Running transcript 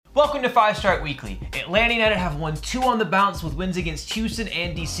Welcome to 5 Strike Weekly. Atlanta United have won 2 on the bounce with wins against Houston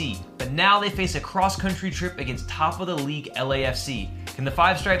and DC, but now they face a cross-country trip against top-of-the-league LAFC. Can the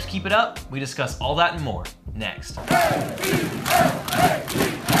 5 Stripes keep it up? We discuss all that and more next. Welcome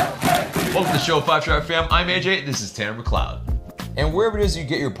to the show, 5 Stripe fam. I'm AJ, this is Tanner McLeod. And wherever it is you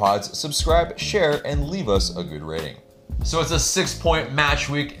get your pods, subscribe, share, and leave us a good rating. So it's a 6-point match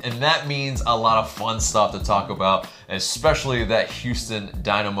week, and that means a lot of fun stuff to talk about, especially that Houston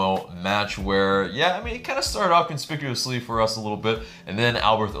Dynamo match where, it kind of started off conspicuously for us a little bit, and then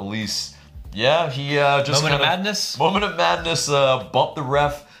Alberth Elis, he just Moment of madness, bumped the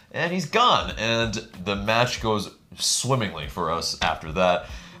ref, and he's gone, and the match goes swimmingly for us after that.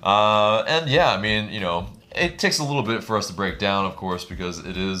 It takes a little bit for us to break down, of course, because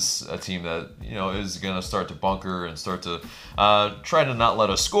it is a team that, is going to start to bunker and start to try to not let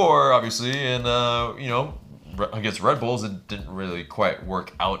us score, obviously. And, against Red Bulls, it didn't really quite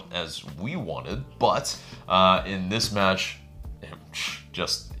work out as we wanted. But in this match, it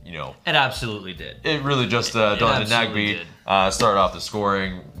absolutely did. It really just, Donald Nagbe started off the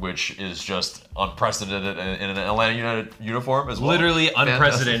scoring, which is just unprecedented in an Atlanta United uniform as well. Literally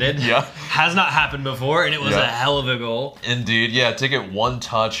unprecedented. Yeah. Has not happened before, and it was a hell of a goal. Indeed, take it one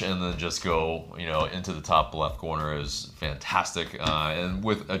touch and then just go, into the top left corner is fantastic. And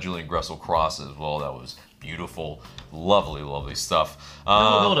with a Julian Gressel cross as well, that was beautiful, lovely stuff. The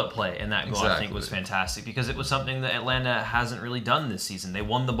whole build-up play in that goal, I think, was fantastic because it was something that Atlanta hasn't really done this season. They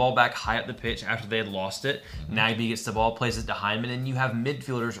won the ball back high up the pitch after they had lost it. Mm-hmm. Nagbe gets the ball, plays it to Hyndman, and you have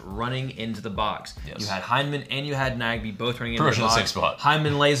midfielders running into the box. Yes. You had Hyndman and you had Nagbe both running into the box. Same spot.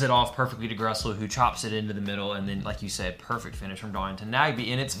 Hyndman lays it off perfectly to Gressel, who chops it into the middle, and then, like you said, perfect finish from Darlington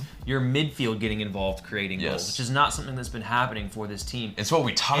Nagbe. And it's your midfield getting involved, creating goals, which is not something that's been happening for this team. It's what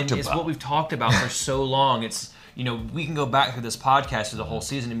we talked about. It's what we've talked about for so long. It's, we can go back through this podcast through the whole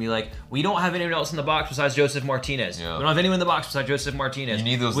season and be like, we don't have anyone else in the box besides Josef Martinez. Yeah. We don't have anyone in the box besides Josef Martinez. You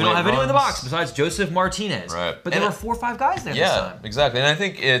need those We don't have anyone in the box besides Josef Martinez. Right. But there were 4 or 5 guys there this time. Yeah, exactly. And I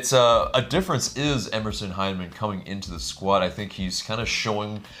think it's a difference is Emerson Hyndman coming into the squad. I think he's kind of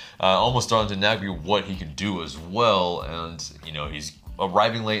showing almost on to Nagbe what he can do as well. And, he's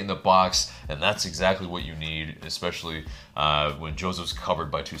arriving late in the box, and that's exactly what you need, especially when Josef's covered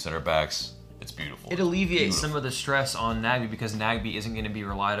by 2 center backs. It's beautiful. It alleviates some of the stress on Nagbe because Nagbe isn't going to be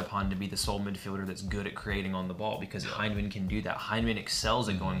relied upon to be the sole midfielder that's good at creating on the ball because Hyndman can do that. Hyndman excels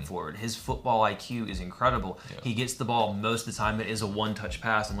at going forward. His football IQ is incredible. Yeah. He gets the ball most of the time. It is a one-touch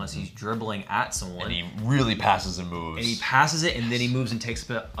pass unless he's dribbling at someone. And he really passes and moves. And he passes it, and then he moves and takes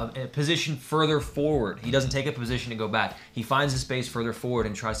a position further forward. He doesn't take a position to go back. He finds a space further forward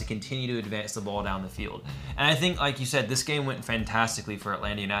and tries to continue to advance the ball down the field. And I think, like you said, this game went fantastically for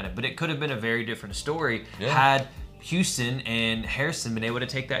Atlanta United, but it could have been a very different story had Houston and Harrison been able to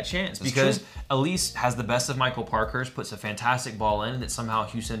take that chance. That's because true. Elis has the best of Michael Parkhurst, puts a fantastic ball in that somehow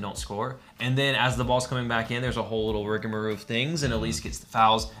Houston don't score. And then as the ball's coming back in, there's a whole little rigmarole of things, and Elis gets the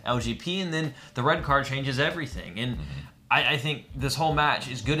fouls, LGP, and then the red card changes everything. And I think this whole match,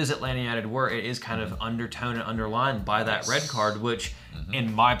 as good as Atlanta United were, it is kind of undertoned and underlined by that red card, which,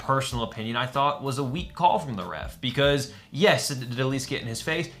 in my personal opinion, I thought was a weak call from the ref. Because, yes, did Elis get in his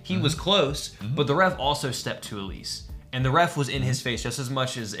face? He was close, but the ref also stepped to Elis. And the ref was in his face just as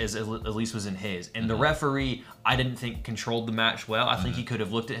much as Elis was in his. And the referee, I didn't think controlled the match well. I think he could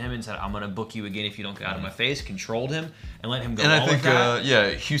have looked at him and said, I'm going to book you again if you don't get out of my face, controlled him, and let him go on with that. And I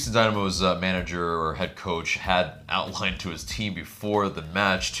think, Houston Dynamo's manager or head coach had outlined to his team before the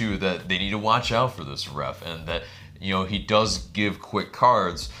match, too, that they need to watch out for this ref and that, he does give quick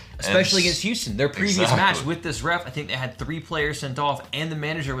cards. Especially against Houston. Their previous match with this ref, I think they had 3 players sent off, and the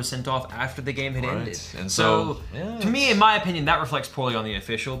manager was sent off after the game had ended. And so to me, in my opinion, that reflects poorly on the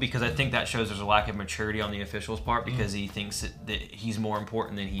official because I think that shows there's a lack of maturity on the official's part because he thinks that he's more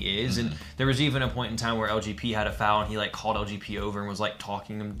important than he is. And there was even a point in time where LGP had a foul, and he called LGP over and was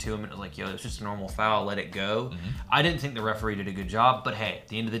talking to him, and it was like, yo, it's just a normal foul, let it go. I didn't think the referee did a good job, but hey, at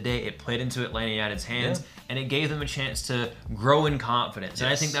the end of the day, it played into Atlanta United's hands, and it gave them a chance to grow in confidence. And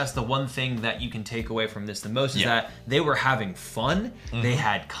I think that's the one thing that you can take away from this the most is that they were having fun, they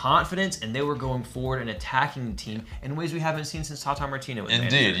had confidence, and they were going forward and attacking the team in ways we haven't seen since Tata Martino was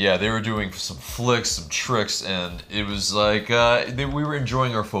Indeed, manager. They were doing some flicks, some tricks, and it was like we were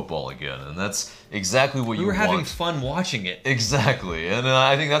enjoying our football again, and that's exactly what you want. We were having fun watching it. Exactly, and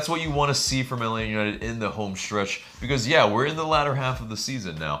I think that's what you want to see from Atlanta United in the home stretch because, we're in the latter half of the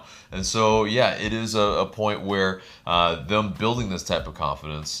season now, and so, it is a point where them building this type of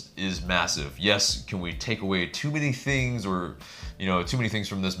confidence is massive. Yes, can we take away too many things or, too many things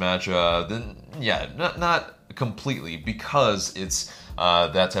from this match? Then, not completely because it's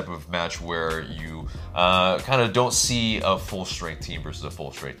that type of match where you kind of don't see a full strength team versus a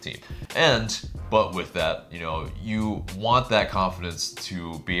full strength team. But with that, you want that confidence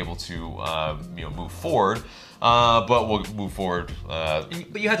to be able to move forward. But we'll move forward.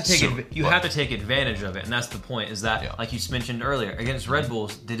 But you have to take advantage of it, and that's the point. Is that like you mentioned earlier, against Red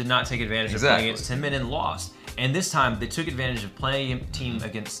Bulls, they did not take advantage of playing against 10 men and lost. And this time they took advantage of playing a team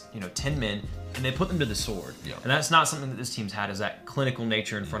against 10 men, and they put them to the sword. Yeah. And that's not something that this team's had, is that clinical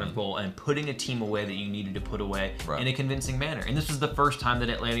nature in front of goal and putting a team away that you needed to put away in a convincing manner. And this was the first time that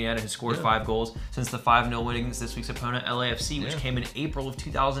Atlanta United has scored 5 goals since the 5-0 win against this week's opponent, LAFC, which came in April of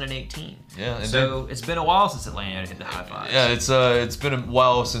 2018. Yeah, and so it's been a while since Atlanta United hit the high five. Yeah, it's been a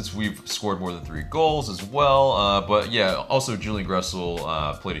while since we've scored more than 3 goals as well. But yeah, also Julian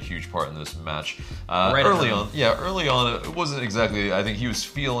Gressel played a huge part in this match. Early on, it wasn't exactly. I think he was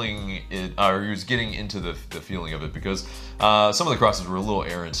feeling it, or he was getting into the feeling of it, because some of the crosses were a little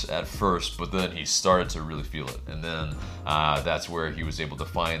errant at first, but then he started to really feel it, and then that's where he was able to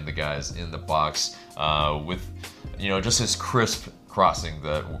find the guys in the box with just his crisp crossing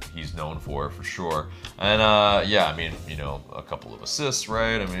that he's known for sure. And a couple of assists,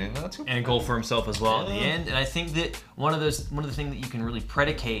 right? Not too bad. And a goal for himself as well at the end. And I think that one of the things that you can really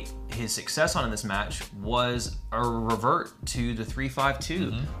predicate his success on in this match was a revert to the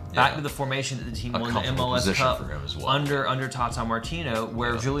 3-5-2, back to the formation that the team won the MLS Cup under Tata Martino,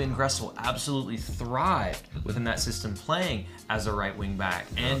 where Julian Gressel absolutely thrived within that system, playing as a right wing back.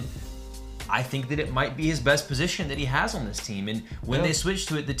 And I think that it might be his best position that he has on this team. And when they switched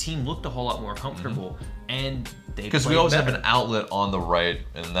to it, the team looked a whole lot more comfortable. And they because we always have an outlet on the right,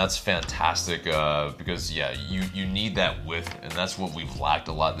 and that's fantastic. Because you need that width, and that's what we've lacked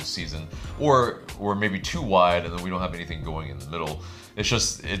a lot this season. Or maybe too wide, and then we don't have anything going in the middle.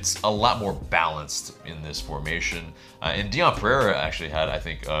 It's a lot more balanced in this formation. And Dion Pereira actually had, I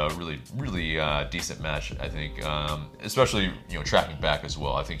think, a really decent match. I think, especially tracking back as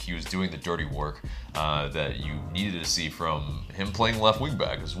well. I think he was doing the dirty work that you needed to see from him playing left wing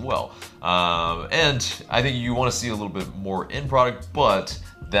back as well. And I think you want to see a little bit more end product, but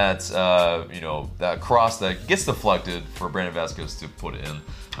that that cross that gets deflected for Brandon Vasquez to put in.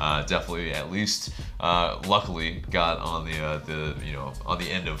 Definitely, at least, luckily, got on on the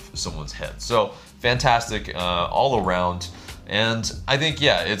end of someone's head. So fantastic all around, and I think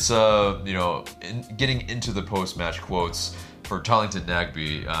it's getting into the post-match quotes for Darlington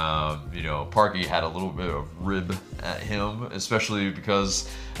Nagbe. Parky had a little bit of rib at him, especially because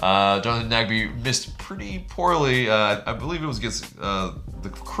Darlington Nagbe missed pretty poorly. I believe it was against the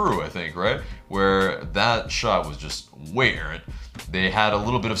Crew, I think, right, where that shot was just way errant. They had a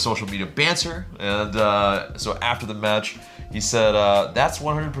little bit of social media banter, and so after the match, he said, that's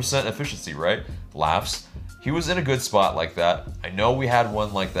 100% efficiency, right? Laughs. He was in a good spot like that. I know we had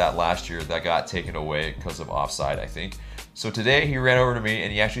one like that last year that got taken away because of offside, I think. So today he ran over to me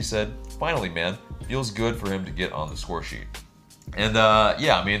and he actually said, finally, man, feels good for him to get on the score sheet. And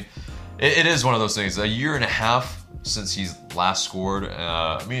it is one of those things. A year and a half since he's last scored.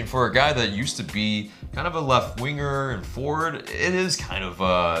 For a guy that used to be kind of a left winger and forward, it is kind of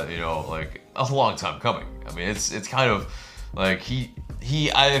like a long time coming. It's kind of like he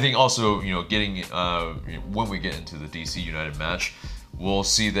I think also getting when we get into the DC United match, we'll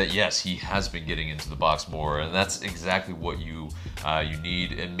see that yes, he has been getting into the box more, and that's exactly what you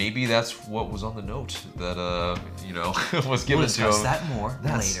need. And maybe that's what was on the note that was given to him. We'll discuss that more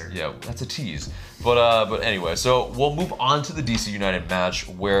later. Yeah, that's a tease. But anyway, so we'll move on to the DC United match,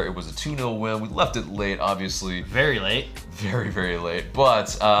 where it was a 2-0 win. We left it late, obviously. Very late. Very, very late.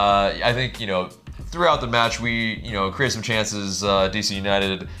 But I think throughout the match, we created some chances. DC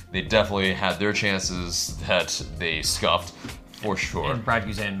United, they definitely had their chances that they scuffed. For sure. And Brad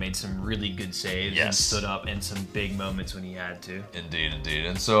Guzan made some really good saves and stood up in some big moments when he had to. Indeed.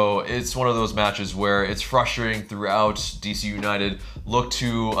 And so it's one of those matches where it's frustrating throughout. DC United looked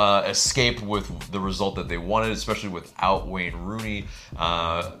to escape with the result that they wanted, especially without Wayne Rooney.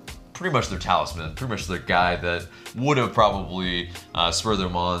 Pretty much their talisman, pretty much their guy that would have probably spurred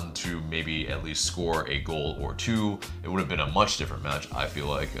them on to maybe at least score a goal or two. It would have been a much different match, I feel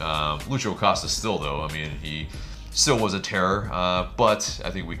like. Lucho Acosta still, though, he still was a terror, but I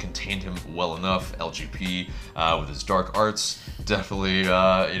think we contained him well enough. LGP with his dark arts definitely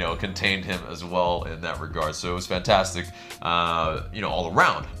contained him as well in that regard. So it was fantastic, all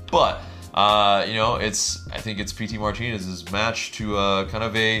around. But I think it's PT Martinez's match to kind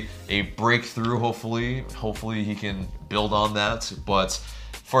of a breakthrough. Hopefully he can build on that. But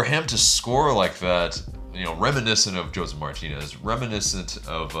for him to score like that, reminiscent of Joseph Martinez, reminiscent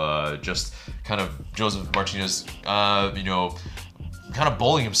of just kind of Joseph Martinez, kind of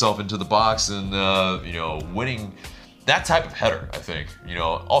bowling himself into the box and winning that type of header. I think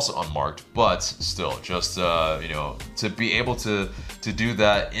also unmarked, but still just to be able to do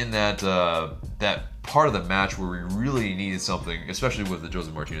that in that part of the match where we really needed something, especially with the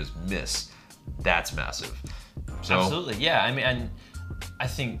Joseph Martinez miss. That's massive. So, absolutely, yeah. I mean, and I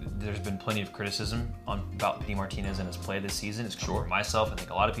think there's been plenty of criticism about Pity Martinez and his play this season. It's come from myself. I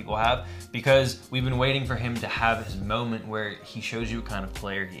think a lot of people have, because we've been waiting for him to have his moment where he shows you what kind of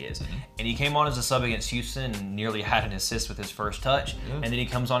player he is. And he came on as a sub against Houston and nearly had an assist with his first touch. And then he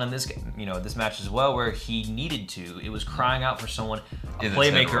comes on in this game, this match as well, where he needed to. It was crying out for someone, a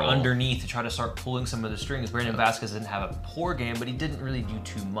playmaker underneath, to try to start pulling some of the strings. Brandon Vasquez didn't have a poor game, but he didn't really do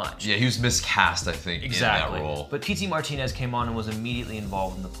too much. Yeah, he was miscast, I think, in that role. But Pity Martinez came on and was immediately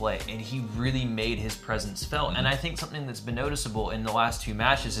involved in the play, and he really made his presence felt. And I think something that's been noticeable in the last 2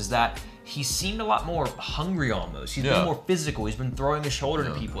 matches is that he seemed a lot more hungry almost. He's been more physical. He's been throwing his shoulder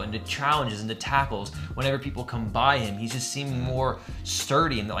to people, into challenges, into tackles. Whenever people come by him, he's just seeming more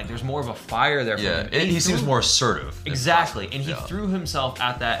sturdy, and like there's more of a fire there for him. And he seems more assertive. Exactly. And he threw himself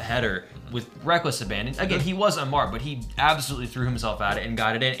at that header with reckless abandon. Again, he was unmarked, but he absolutely threw himself at it and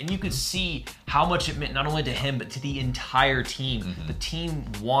got it in. And you could see how much it meant not only to him, but to the entire team. The team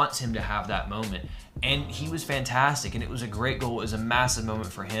wants him to have that moment. And he was fantastic, and it was a great goal. It was a massive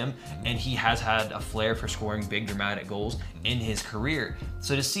moment for him, and he has had a flair for scoring big, dramatic goals in his career.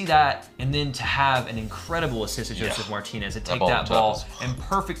 So to see that, and then to have an incredible assist to Joseph Martinez, to take that ball and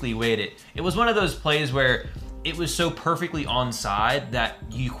perfectly weight it. It was one of those plays where it was so perfectly onside that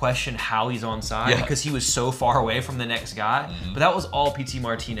you question how he's onside because he was so far away from the next guy. But that was all Pity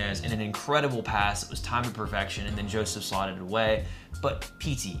Martinez in an incredible pass. It was timed to perfection, and then Joseph slotted it away. But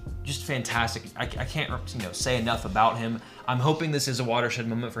Pity, just fantastic. I can't say enough about him. I'm hoping this is a watershed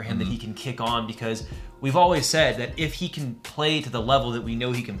moment for him, that he can kick on, because we've always said that if he can play to the level that we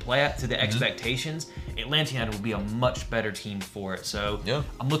know he can play at, to the expectations, Atlanta United will be a much better team for it. So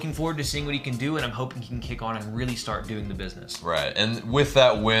I'm looking forward to seeing what he can do, and I'm hoping he can kick on and really start doing the business. Right, and with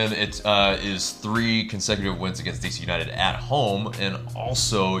that win, it is 3 consecutive wins against DC United at home, and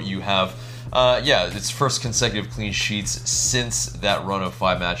also you have it's first consecutive clean sheets since that run of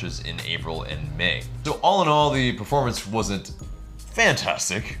 5 matches in April and May. So all in all, the performance wasn't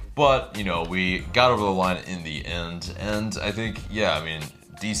fantastic, but we got over the line in the end, and I think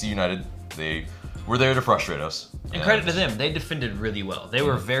DC United, they were there to frustrate us. And credit to them, they defended really well. They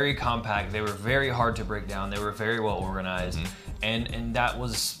were very compact, they were very hard to break down, they were very well organized, and that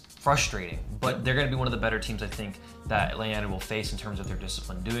was frustrating. But they're going to be one of the better teams, I think, that Atlanta United will face in terms of their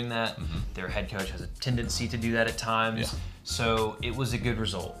discipline doing that. Their head coach has a tendency to do that at times. So it was a good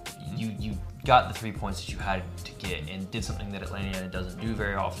result. You got the 3 points that you had to get, and did something that Atlanta United doesn't do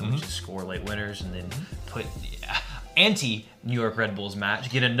very often, which is score late winners and then put anti-New York Red Bulls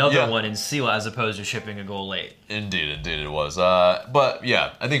match, get another one and seal, as opposed to shipping a goal late. Indeed it was. But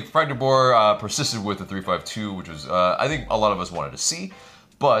yeah, I think Frank de Boer persisted with the 3-5-2, which was I think a lot of us wanted to see.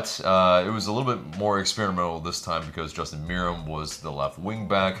 But it was a little bit more experimental this time because Justin Meram was the left wing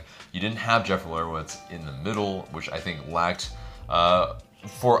back. You didn't have Jeffrey Lerwitz in the middle, which I think lacked,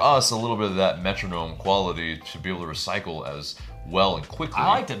 for us, a little bit of that metronome quality to be able to recycle as well and quickly. I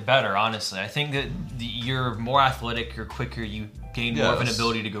liked it better, honestly. I think that you're more athletic, you're quicker, you gain more of an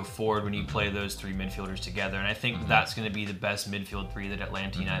ability to go forward when you play those 3 midfielders together. And I think that's going to be the best midfield 3 that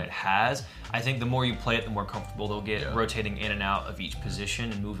Atlanta United has. I think the more you play it, the more comfortable they'll get rotating in and out of each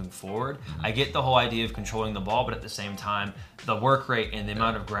position and moving forward. I get the whole idea of controlling the ball, but at the same time, the work rate and the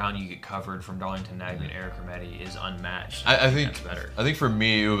amount of ground you get covered from Darlington Nagbe and Eric Remedi is unmatched. I think that's better. I think for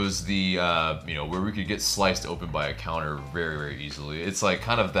me, it was the where we could get sliced open by a counter very, very easily. It's like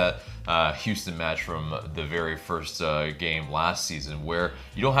kind of that Houston match from the very first game last season, where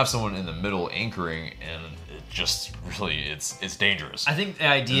you don't have someone in the middle anchoring, and it just really it's dangerous. I think the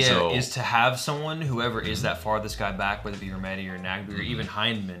idea is to have someone, whoever is that farthest guy back, whether it be Remedi or Nagbe or even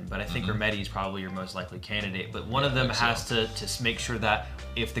Hindman, but I think Remedi is probably your most likely candidate. But one of them has to make sure that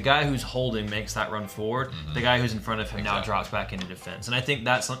if the guy who's holding makes that run forward, the guy who's in front of him now drops back into defense. And I think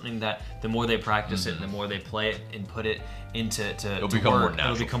that's something that the more they practice it and the more they play it and put it into it'll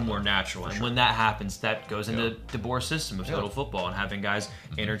become more natural. And when that happens, that goes into De Boer's system of total football and having guys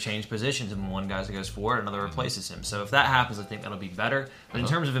interchange positions, and one guy goes forward, another replaces him. So if that happens, I think that'll be better. But in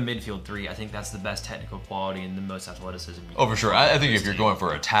terms of a midfield 3, I think that's the best technical quality and the most athleticism. Oh, for sure. I think if you're going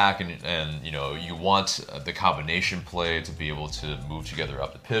for attack and you want the combination play to be able to move together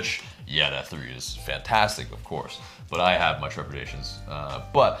up the pitch, that 3 is fantastic, of course. But I have my trepidations.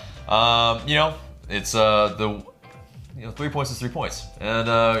 It's 3 points is 3 points, and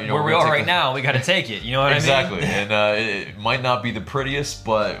where we are right now, we got to take it. You know what exactly. I mean? And it might not be the prettiest,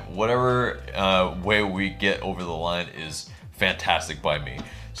 but whatever way we get over the line is fantastic by me.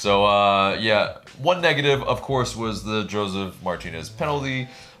 So yeah, one negative, of course, was the Joseph Martinez penalty,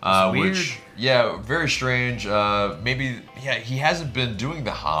 which very strange. Maybe he hasn't been doing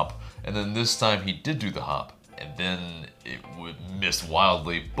the hop, and then this time he did do the hop, and then it would miss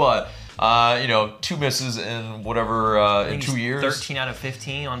wildly, but. 2 misses in whatever in 2 years. 13 out of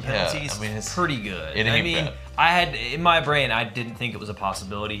 15 on penalties. Yeah, I mean, it's pretty good. Bad. I had in my brain, I didn't think it was a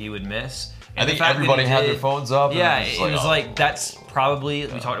possibility he would miss. And I think everybody had their phones up. Yeah, it was like that's probably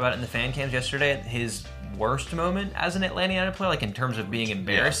we talked about it in the fan cams yesterday. His worst moment as an Atlanta United player, like in terms of being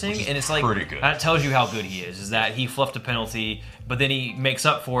embarrassing, and it's like pretty good. That tells you how good he is that he fluffed a penalty, but then he makes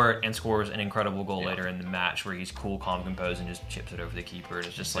up for it and scores an incredible goal later in the match where he's cool, calm, composed, and just chips it over the keeper. And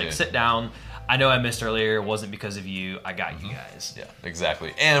it's just like, sit down. I know I missed earlier. It wasn't because of you. I got you guys. Yeah,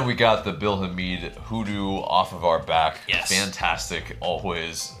 exactly. And we got the Bill Hamid hoodoo off of our back. Yes. Fantastic.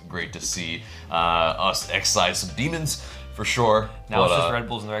 Always great to see us excise some demons. For sure. Now it's just Red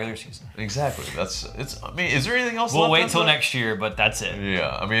Bulls in the regular season. Exactly. I mean, is there anything else? We'll wait until next year, but that's it. Yeah.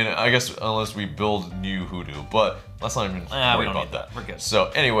 I mean, I guess unless we build new hoodoo, but let's not even worry about that. We're good. So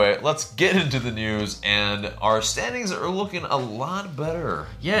anyway, let's get into the news, and our standings are looking a lot better.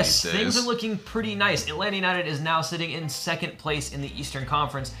 Yes, things are looking pretty nice. Atlanta United is now sitting in second place in the Eastern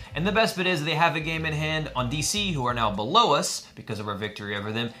Conference, and the best bit is they have a game in hand on DC, who are now below us because of our victory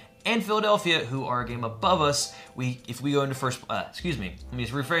over them, and Philadelphia, who are a game above us. If we go into first, let me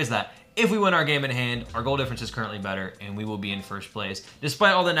just rephrase that. If we win our game in hand, our goal difference is currently better, and we will be in first place.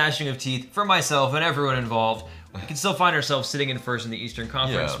 Despite all the gnashing of teeth for myself and everyone involved, we can still find ourselves sitting in first in the Eastern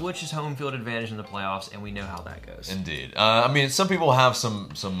Conference, which is home field advantage in the playoffs, and we know how that goes. Indeed. I mean, some people have some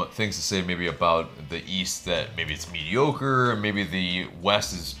things to say maybe about the East, that maybe it's mediocre, and maybe the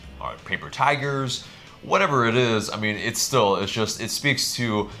West are paper tigers. Whatever it is, I mean, it speaks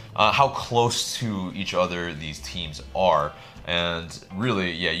to how close to each other these teams are. And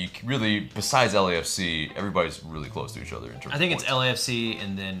really, besides LAFC, everybody's really close to each other in terms of it's LAFC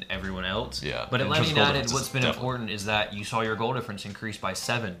and then everyone else. Yeah. But Atlanta United, what's been important is that you saw your goal difference increase by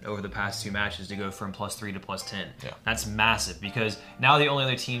 7 over the past 2 matches to go from +3 to +10. Yeah. That's massive because now the only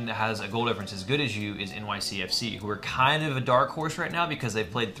other team that has a goal difference as good as you is NYCFC, who are kind of a dark horse right now because they've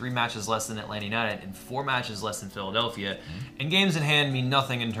played 3 matches less than Atlanta United and 4 matches less than Philadelphia. Mm-hmm. And games in hand mean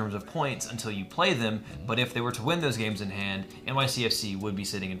nothing in terms of points until you play them. Mm-hmm. But if they were to win those games in hand, NYCFC would be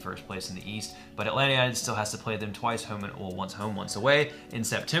sitting in first place in the East, but Atlanta United still has to play them twice once home, once away in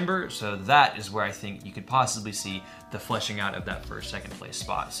September, so that is where I think you could possibly see the fleshing out of that second place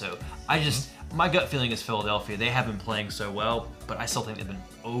spot. So my gut feeling is Philadelphia. They have been playing so well, but I still think they've been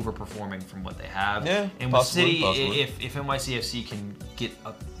overperforming from what they have. Yeah, and with City, if NYCFC can get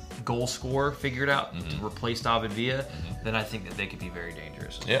a goal score figured out to replace David Villa, then I think that they could be very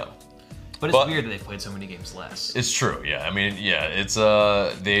dangerous. Yeah. But it's weird that they've played so many games less. It's true, yeah. I mean, it's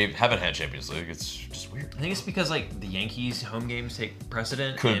they haven't had Champions League. It's just weird. I think it's because the Yankees home games take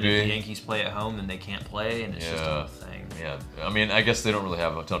precedent, Could and be. if the Yankees play at home, then they can't play, and it's just a whole thing. Yeah, I mean, I guess they don't really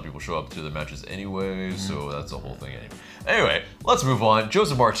have a ton of people show up to the matches anyway, so that's a whole thing anyway. Let's move on.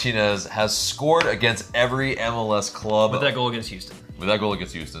 Joseph Martinez has scored against every MLS club. With that goal against Houston.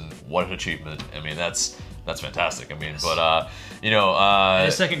 What an achievement. I mean, that's fantastic. I mean, but and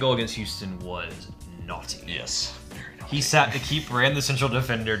his second goal against Houston was naughty. Yes, very naughty. He sat the keeper and the central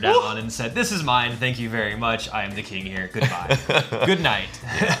defender down and said, "This is mine. Thank you very much. I am the king here. Goodbye. Good night."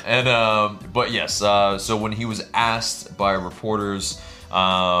 But yes. So when he was asked by reporters,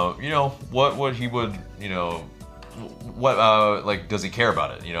 what he would, what does he care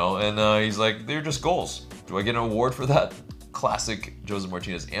about it? And he's like, they're just goals. Do I get an award for that? Classic Joseph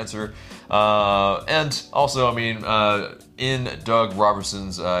Martinez answer. And also, I mean, in Doug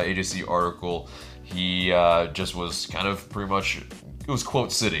Robertson's AJC article, he just was kind of pretty much, it was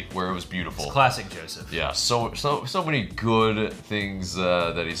quote city, where it was beautiful. It's classic Joseph. Yeah, so many good things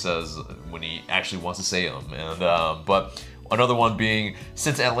that he says when he actually wants to say them. And but another one being,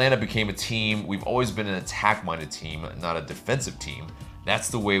 since Atlanta became a team, we've always been an attack-minded team, not a defensive team. That's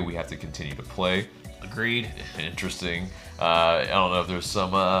the way we have to continue to play. Agreed. Interesting. I don't know if there's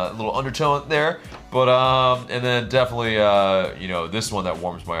some little undertone there, but and then definitely this one that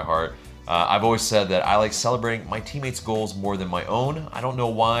warms my heart. I've always said that I like celebrating my teammates' goals more than my own. I don't know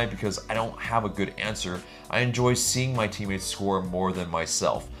why, because I don't have a good answer. I enjoy seeing my teammates score more than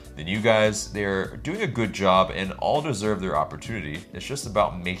myself. Then you guys, they're doing a good job and all deserve their opportunity. It's just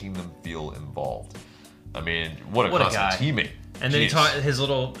about making them feel involved. I mean, what a constant teammate. And then he taught his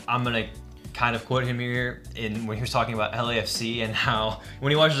little, I'm going to kind of quote him here when he was talking about LAFC and how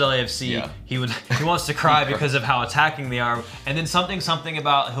when he watches LAFC, he wants to cry because of how attacking they are, and then something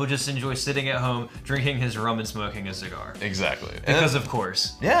about he'll just enjoy sitting at home drinking his rum and smoking a cigar. Exactly. Because of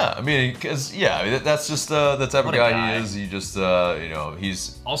course. Yeah, I mean, because that's just the type of guy he is. He just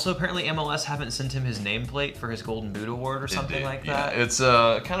he's also apparently MLS haven't sent him his nameplate for his Golden Boot Award or something like that. Yeah, it's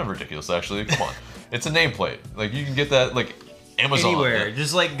kind of ridiculous actually. Come on, it's a nameplate. Like you can get that like Amazon anywhere.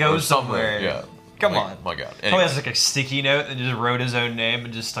 Just like go somewhere. Yeah. Come on. My God. Anyway. Probably has like a sticky note and just wrote his own name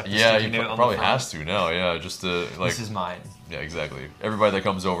and just stuck the sticky note on the front. Probably has to now. Yeah, just to like. This is mine. Yeah, exactly. Everybody that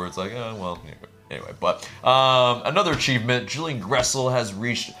comes over, it's like, oh well. Anyway, but another achievement: Julian Gressel has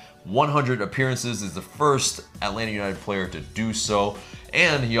reached 100 appearances. Is the first Atlanta United player to do so,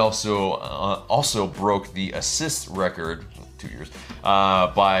 and he also broke the assist record 2 years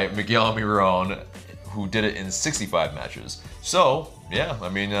by Miguel Almiron, who did it in 65 matches. So yeah, I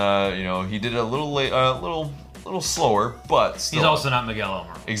mean, he did it a little late, little slower, but still. He's also not Miguel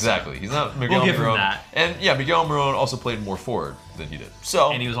Almiron. Exactly, he's not Miguel Almiron. We'll give him that. And yeah, Miguel Almiron also played more forward than he did.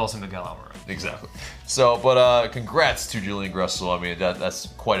 So. And he was also Miguel Almiron. Exactly. So, but congrats to Julian Gressel. I mean, that's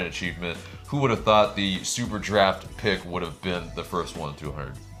quite an achievement. Who would have thought the super draft pick would have been the first one to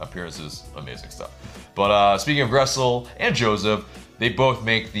 100 appearances? Amazing stuff. But speaking of Gressel and Joseph, they both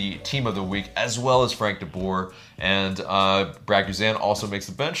make the team of the week, as well as Frank de Boer. And Brad Guzan also makes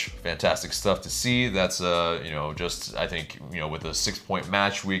the bench. Fantastic stuff to see. That's just I think with a 6-point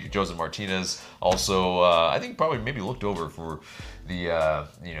match week, Joseph Martinez also I think probably maybe looked over for the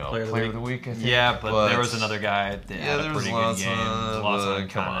player of the week. I think. Yeah, but there was another guy that had a pretty good game.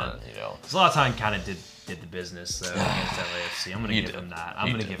 Zlatan kind of did the business though against LAFC. I'm gonna give him that.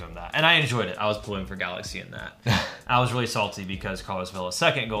 I'm gonna give him that. And I enjoyed it. I was pulling for Galaxy in that. I was really salty because Carlos Vela's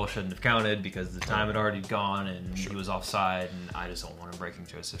second goal shouldn't have counted because the time had already gone and he was offside, and I just don't want him breaking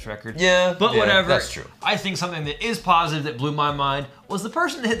Joseph's record. Yeah, but whatever. That's true. I think something that is positive that blew my mind was the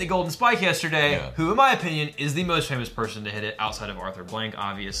person that hit the golden spike yesterday, who in my opinion is the most famous person to hit it outside of Arthur Blank,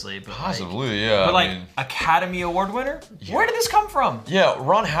 obviously. But possibly, yeah. But Academy Award winner? Yeah. Where did this come from? Yeah,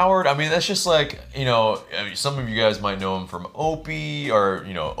 Ron Howard. I mean, that's just like some of you guys might know him from Opie, or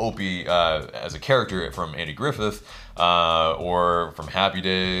Opie as a character from Andy Griffith, or from Happy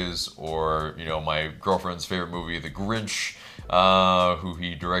Days, or my girlfriend's favorite movie, The Grinch, who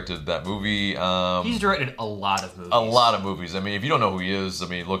he directed that movie. He's directed a lot of movies. A lot of movies. I mean, if you don't know who he is, I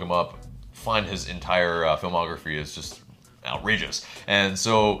mean, look him up. Find his entire filmography is just outrageous. And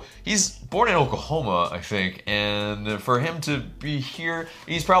so he's born in Oklahoma, I think, and for him to be here,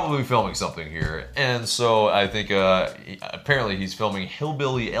 he's probably filming something here. And so I think apparently he's filming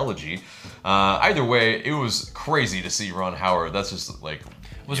Hillbilly Elegy. Either way, it was crazy to see Ron Howard. That's just like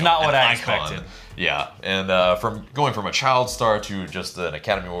was not what I expected. Yeah, and from going from a child star to just an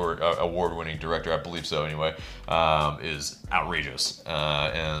Academy Award-winning director, I believe so anyway, is outrageous.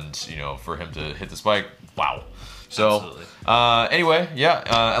 And for him to hit the spike, wow. So, anyway,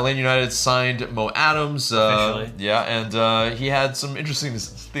 Atlanta United signed Mo Adams. Officially. Yeah, and he had some interesting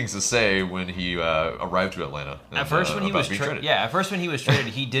things to say when he arrived to Atlanta. At first, when he was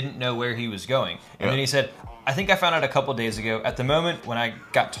traded, he didn't know where he was going, and then he said, I think I found out a couple days ago. At the moment when I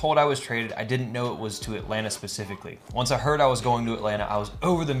got told I was traded, I didn't know it was to Atlanta specifically. Once I heard I was going to Atlanta, I was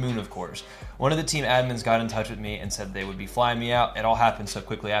over the moon, of course. One of the team admins got in touch with me and said they would be flying me out. It all happened so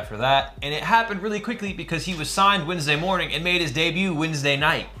quickly after that. And it happened really quickly because he was signed Wednesday morning and made his debut Wednesday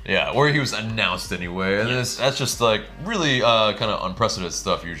night. Yeah, or he was announced anyway. And that's just like really kind of unprecedented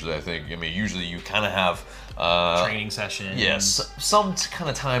stuff usually, I think. I mean, usually you kind of have training session. Yes, some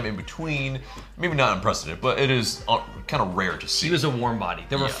kind of time in between. Maybe not unprecedented, but it is kind of rare to see. He was a warm body.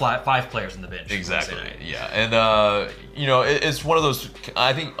 There were 5 players on the bench. Exactly. Yeah, and it's one of those.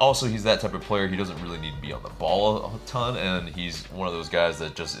 I think also he's that type of player. He doesn't really need to be on the ball a ton, and he's one of those guys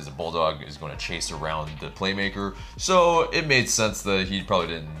that just is a bulldog, is going to chase around the playmaker. So it made sense that he probably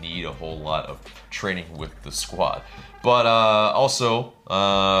didn't need a whole lot of training with the squad. But also,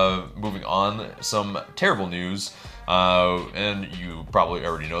 moving on, some terrible news, and you probably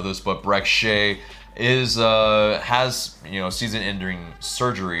already know this, but Brek Shea has season-ending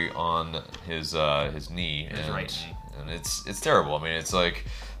surgery on his knee, right knee. And it's terrible. I mean, it's like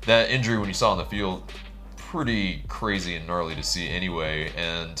that injury when you saw on the field, pretty crazy and gnarly to see anyway,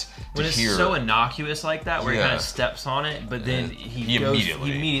 and when it's so innocuous like that, where he kind of steps on it, but then he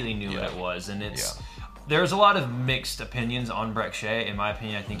immediately knew what it was, and it's. Yeah. There's a lot of mixed opinions on Brek Shea. In my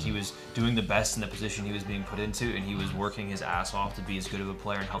opinion, I think he was doing the best in the position he was being put into, and he was working his ass off to be as good of a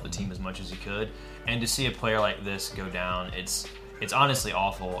player and help the team as much as he could. And to see a player like this go down, it's honestly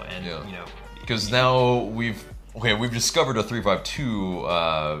awful. And because now we've Okay, we've discovered a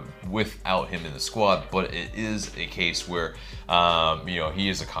 3-5-2 without him in the squad, but it is a case where, he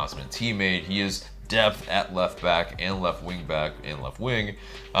is a consummate teammate. He is depth at left back and left wing back and left wing.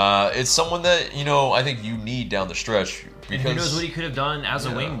 It's someone that, I think you need down the stretch. Because, and who knows what he could have done as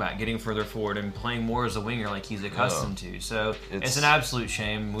a wing back, getting further forward and playing more as a winger like he's accustomed to. So it's an absolute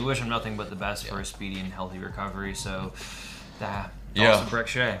shame. We wish him nothing but the best for a speedy and healthy recovery. So, Brek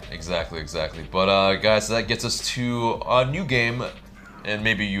Shea. Exactly. But guys, that gets us to a new game. And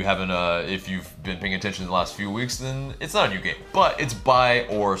maybe you haven't, if you've been paying attention in the last few weeks, then it's not a new game. But it's buy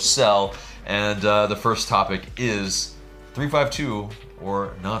or sell. And the first topic is 3-5-2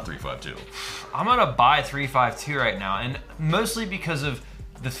 or not 3-5-2. I'm going to buy 3-5-2 right now, and mostly because of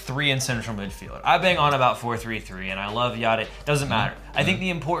the 3 in central midfield. I bang on about 4-3-3, and I love Yada. Doesn't matter. I think the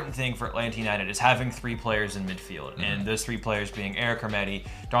important thing for Atlanta United is having 3 players in midfield, and those 3 players being Eric Hermeti,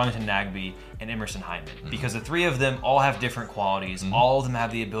 Darlington Nagbe, and Emerson Hyndman. Because the 3 of them all have different qualities. All of them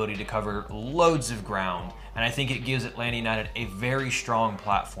have the ability to cover loads of ground. And I think it gives Atlanta United a very strong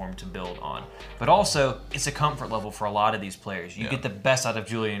platform to build on. But also, it's a comfort level for a lot of these players. You get the best out of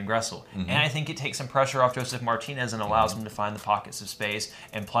Julian Gressel. And I think it takes some pressure off Joseph Martinez and allows him to find the pockets of space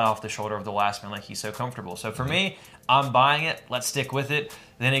and play off the shoulder of the last man like he's so comfortable. So for me, I'm buying it. Let's stick with it.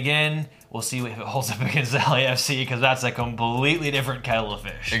 Then again, we'll see if it holds up against LAFC, because that's a completely different kettle of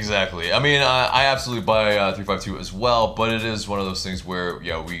fish. Exactly. I mean, I absolutely buy 3-5-2 as well, but it is one of those things where,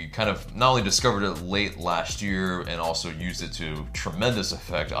 we kind of not only discovered it late last year and also used it to tremendous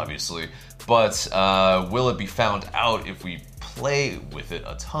effect, obviously, but will it be found out if we play with it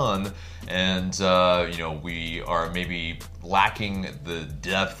a ton and, we are maybe lacking the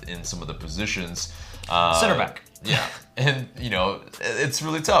depth in some of the positions. Center back. Yeah, and it's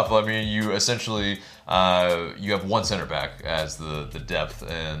really tough. I mean, you essentially you have one center back as the depth,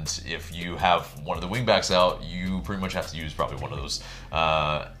 and if you have one of the wing backs out, you pretty much have to use probably one of those.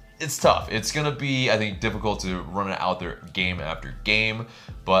 It's tough. It's gonna be, I think, difficult to run it out there game after game.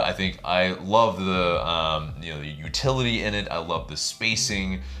 But I think I love the the utility in it. I love the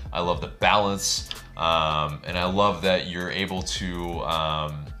spacing. I love the balance, and I love that you're able to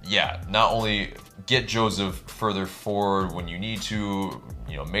not only get Joseph further forward when you need to,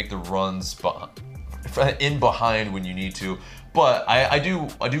 make the runs in behind when you need to. But I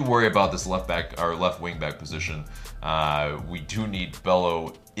do worry about this left back or left wing back position. We do need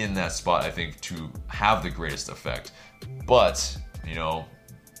Bello in that spot, I think, to have the greatest effect. But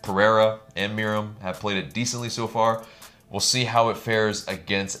Pereira and Miram have played it decently so far. We'll see how it fares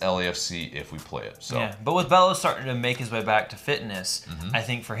against LAFC if we play it. So yeah, but with Bello starting to make his way back to fitness, I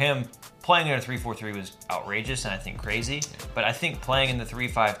think for him, playing in a 3-4-3 was outrageous and I think crazy. But I think playing in the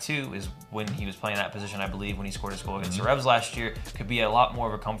 3-5-2 is when he was playing that position, I believe, when he scored his goal against the Revs last year, could be a lot more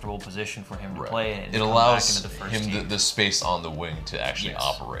of a comfortable position for him to play in. It allows him the space on the wing to actually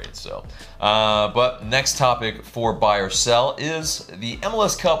operate. So, but next topic for buy or sell is the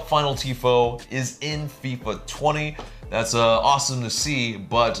MLS Cup Final Tifo is in FIFA 20. That's awesome to see,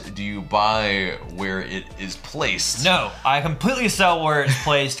 but do you buy where it is placed? No, I completely sell where it's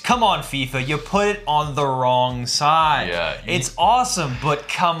placed. Come on, FIFA, you put it on the wrong side. Yeah, it's awesome, but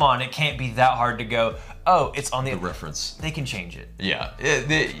come on, it can't be that hard to go, oh, it's on the reference. They can change it. Yeah,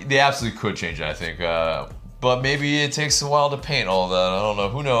 they absolutely could change it, I think. But maybe it takes a while to paint all that. I don't know.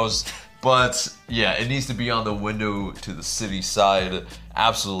 Who knows? But yeah, it needs to be on the window to the city side.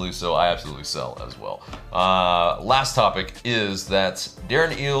 Absolutely so. I absolutely sell as well. Last topic is that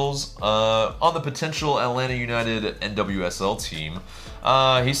Darren Eales, on the potential Atlanta United NWSL team,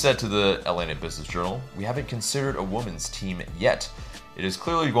 he said to the Atlanta Business Journal, "We haven't considered a women's team yet. It is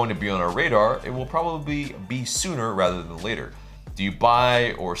clearly going to be on our radar. It will probably be sooner rather than later." Do you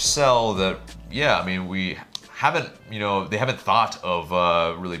buy or sell that? Yeah, I mean, we haven't, they haven't thought of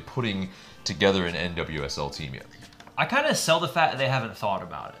really putting together an NWSL team yet. I kind of sell the fact that they haven't thought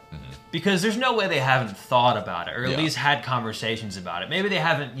about it. Because there's no way they haven't thought about it, or at least had conversations about it. Maybe they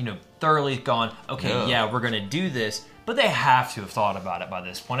haven't, thoroughly gone, okay, we're going to do this. But they have to have thought about it by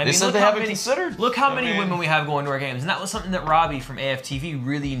this point. I mean, said they haven't considered. Look how many women we have going to our games. And that was something that Robbie from AFTV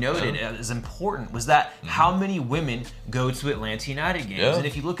really noted as important, was that how many women go to Atlanta United games. Yeah. And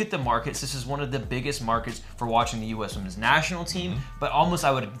if you look at the markets, this is one of the biggest markets for watching the U.S. women's national team. But almost,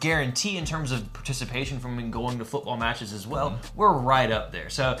 I would guarantee, in terms of participation from women going to football matches as well, we're right up there.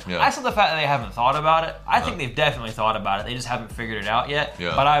 So I saw the fact that they haven't thought about it. I think they've definitely thought about it. They just haven't figured it out yet.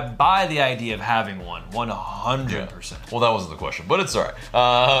 Yeah. But I buy the idea of having one, 100%. Well, that wasn't the question, but it's all right.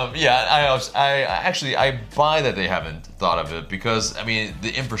 I buy that they haven't thought of it because, I mean,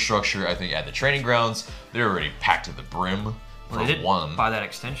 the infrastructure, I think, at the training grounds, they're already packed to the brim. Well, they did one. buy that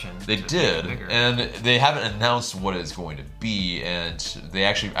extension. They to did, make it bigger. and they haven't announced what it's going to be, and they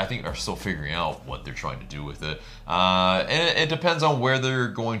actually, I think, are still figuring out what they're trying to do with it. And it depends on where they're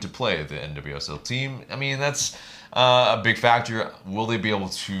going to play the NWSL team. I mean, that's a big factor. Will they be able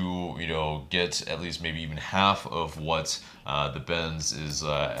to, get at least maybe even half of what the Benz is,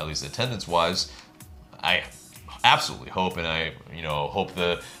 at least attendance-wise? I absolutely hope, and I hope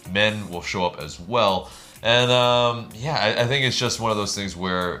the men will show up as well. And I think it's just one of those things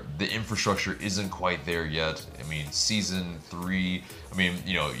where the infrastructure isn't quite there yet. I mean, season 3. I mean,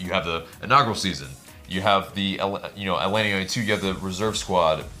 you have the inaugural season. You have the Atlanta United 2. You have the reserve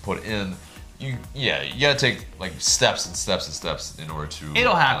squad put in. You gotta take like steps and steps and steps in order to.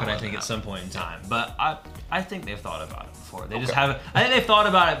 It'll happen, I think, at some point in time. But I think they've thought about it before. They just Okay. haven't. I think they've thought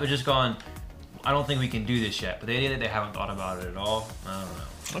about it, but just gone. I don't think we can do this yet. But the idea that they haven't thought about it at all, I don't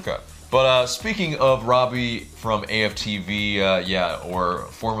know. Okay. But speaking of Robbie from AFTV, or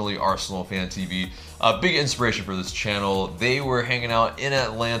formerly Arsenal Fan TV, a big inspiration for this channel. They were hanging out in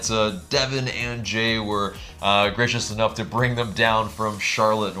Atlanta. Devin and Jay were gracious enough to bring them down from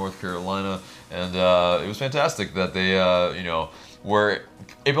Charlotte, North Carolina, and it was fantastic that they, were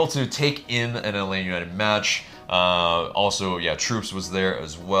able to take in an Atlanta United match. Also, Troops was there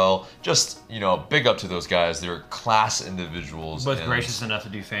as well. Just, big up to those guys. They're class individuals. But and gracious enough to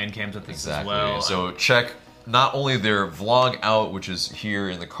do fan cams with us exactly. as well. So check not only their vlog out, which is here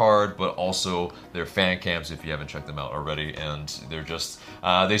in the card, but also their fan cams if you haven't checked them out already. And they're just,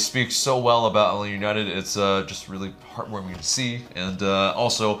 they speak so well about Atlanta United. It's just really heartwarming to see. And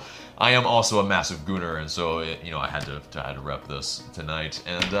also, I am also a massive Gooner, and so I had to rep this tonight,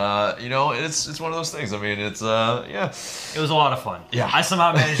 and it's one of those things. I mean, it's It was a lot of fun. Yeah. I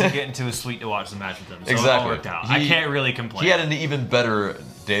somehow managed to get into a suite to watch the match with them, so Exactly. it all worked out. I can't really complain. He had an even better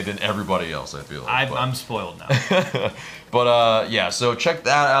day than everybody else, I feel like. I'm spoiled now. But so check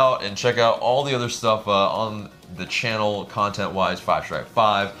that out, and check out all the other stuff on the channel content-wise. 5 Strike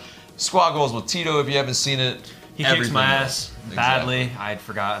 5, Squad Goals with Tito. If you haven't seen it. He kicks Everything my else. ass badly. I'd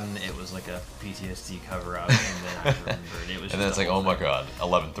forgotten it was like a PTSD cover-up, and then I remembered it was. And then it's like, oh my god,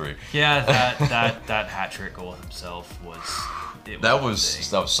 11-3. Yeah, that hat trick goal himself was. That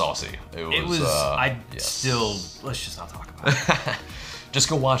was saucy. It was. Still. Let's just not talk about it. Just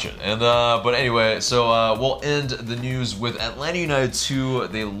go watch it. And but anyway, so we'll end the news with Atlanta United 2.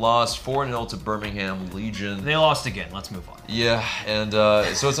 They lost 4-0 to Birmingham Legion. They lost again. Let's move on. Yeah, and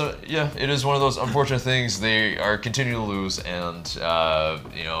so it is one of those unfortunate things. They are continuing to lose, and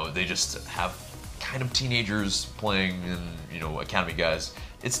they just have kind of teenagers playing in academy guys.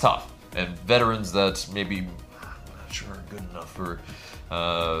 It's tough, and veterans that maybe I'm not sure are good enough for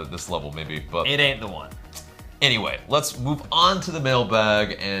this level, maybe. But It ain't the one. anyway, let's move on to the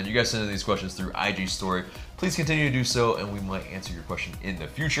mailbag, and you guys send in these questions through IG story. Please continue to do so, and we might answer your question in the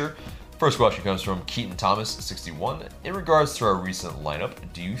future. First question comes from Keaton Thomas, 61. In regards to our recent lineup,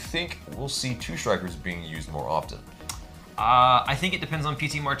 do you think we'll see 2 strikers being used more often? I think it depends on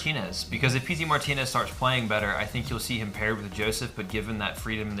PT Martinez, because if PT Martinez starts playing better, I think you'll see him paired with Joseph, but given that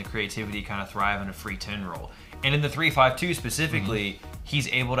freedom and the creativity, kind of thrive in a free 10 role. And in the 3-5-2 specifically, he's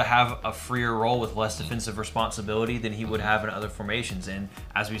able to have a freer role with less defensive responsibility than he would have in other formations. And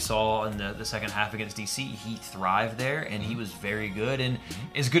as we saw in the second half against DC, he thrived there, and he was very good. And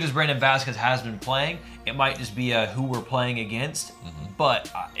as good as Brandon Vasquez has been playing, it might just be who we're playing against.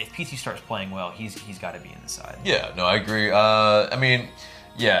 But if PT starts playing well, he's got to be in the side. Yeah, no, I agree. I mean,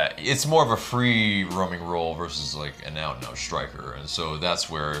 yeah, it's more of a free roaming role versus like an out-and-out striker. And so that's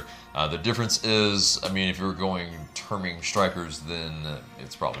where the difference is. I mean, if you're going terming strikers, then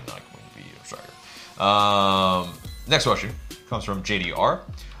it's probably not going to be a striker. Next question comes from JDR.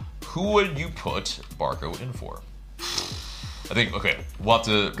 Who would you put Barco in for? I think, okay, we'll have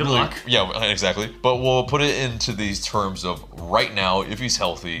to... Good luck. Yeah, exactly. But we'll put it into these terms of right now, if he's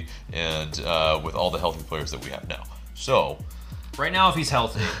healthy, and with all the healthy players that we have now. So... Right now, if he's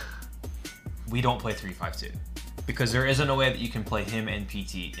healthy, we don't play 3-5-2. Because there isn't a way that you can play him and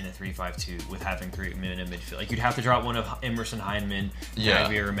PT in a 3-5-2 with having 3 men in midfield. Like, you'd have to drop one of Emerson Hyndman,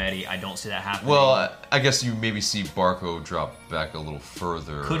 Javier Remedi. I don't see that happening. Well, I guess you maybe see Barco drop back a little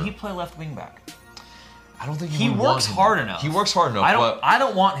further. Could he play left wing back? I don't think He works hard enough. He works hard enough. I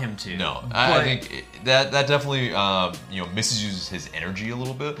don't want him to. No, I think that definitely misuses his energy a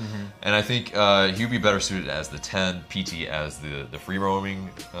little bit, and I think he would be better suited as the 10, PT as the free roaming,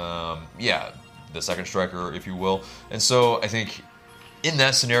 the second striker, if you will. And so I think in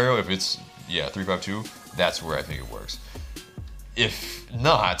that scenario, if it's 3-5-2, that's where I think it works. If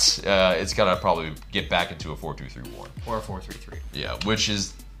not, it's got to probably get back into a 4-2-3-1 or a 4-3-3. Yeah, which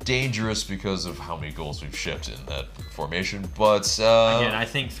is dangerous because of how many goals we've shipped in that formation. But again, I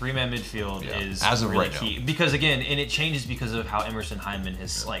think 3-man midfield is as of really right key now. because again, and it changes because of how Emerson Hyndman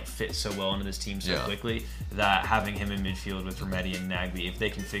has like fit so well into this team so quickly that having him in midfield with Remedi and Nagbe, if they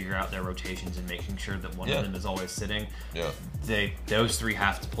can figure out their rotations and making sure that one of them is always sitting, those three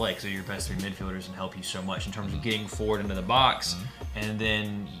have to play because they're your best three midfielders and help you so much in terms of getting forward into the box, and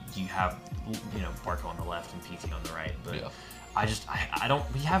then you have Barco on the left and PT on the right, but. I don't.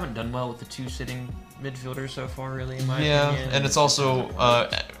 We haven't done well with the two sitting midfielders so far, really. In my opinion. And it's also,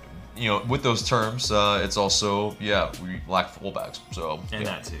 with those terms, it's also we lack fullbacks. So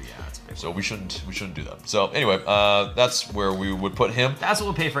that too, that's a big so we shouldn't do that. So anyway, that's where we would put him. That's what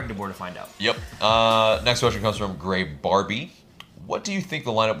we'll pay Frank de Boer to find out. Yep. Next question comes from Gray Barbie. What do you think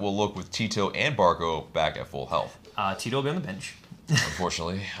the lineup will look with Tito and back at full health? Tito will be on the bench.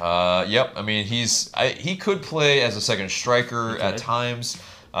 Unfortunately. I mean, he could play as a second striker at times.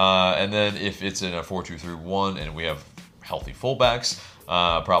 And then if it's in a 4-2-3-1 and we have healthy fullbacks,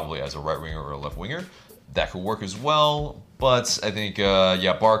 probably as a right winger or a left winger, that could work as well. But I think,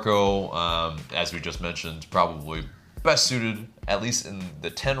 Barco, as we just mentioned, probably best suited, at least in the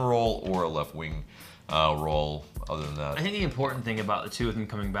 10 role or a left wing role. Other than that, I think the important thing about the two of them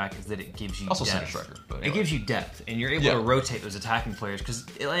coming back is that it gives you also depth. Second striker, but anyway. It gives you depth, and you're able to rotate those attacking players because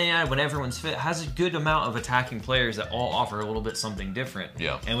Atlanta, when everyone's fit, has a good amount of attacking players that all offer a little bit something different.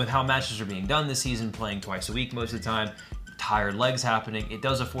 Yeah. And with how matches are being done this season, playing twice a week most of the time, tired legs happening, it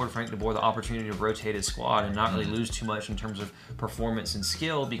does afford Frank de Boer the opportunity to rotate his squad and not really lose too much in terms of performance and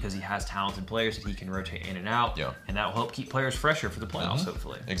skill because he has talented players that he can rotate in and out, and that will help keep players fresher for the playoffs,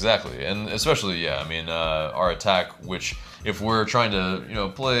 hopefully. Exactly, and especially, our attack, which if we're trying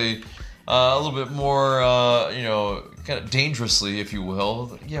to, play a little bit more, kind of dangerously, if you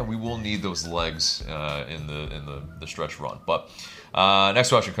will, we will need those legs in the stretch run. But next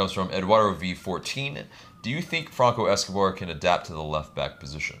question comes from Eduardo V14. Do you think Franco Escobar can adapt to the left back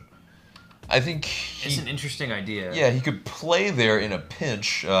position? I think it's an interesting idea. Yeah, he could play there in a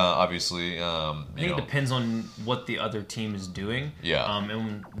pinch, obviously. I think it depends on what the other team is doing. Yeah.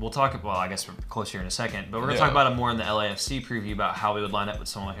 And we'll talk about, I guess we're close here in a second, but we're going to talk about it more in the LAFC preview about how we would line up with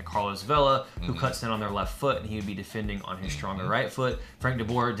someone like a Carlos Vela, who cuts in on their left foot, and he would be defending on his stronger right foot. Frank de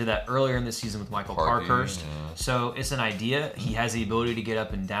Boer did that earlier in the season with Michael Parkhurst. So it's an idea. He has the ability to get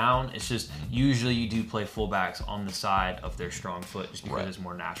up and down. It's just usually you do play fullbacks on the side of their strong foot just because it's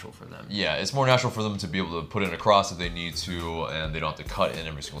more natural for them. Yeah, it's more natural for them to be able to put in a cross if they need to, and they don't have to cut in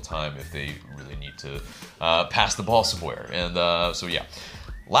every single time if they really need to pass the ball somewhere. And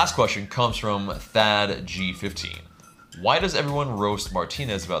last question comes from Thad G15. Why does everyone roast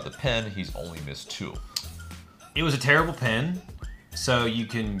Martinez about the pen? He's only missed 2. It was a terrible pen, so you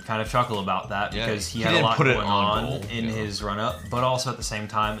can kind of chuckle about that because he had a lot going on in his run-up, but also at the same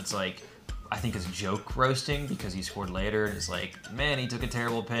time, it's like, I think it's joke roasting because he scored later and it's like, man, he took a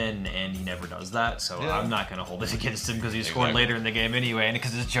terrible pen and he never does that. So I'm not going to hold it against him because he scored later in the game anyway and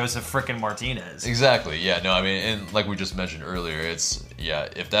because it's Joseph frickin' Martinez. Exactly. Yeah. No. I mean, and like we just mentioned earlier, it's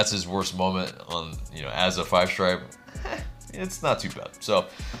if that's his worst moment on as a 5-stripe, it's not too bad. So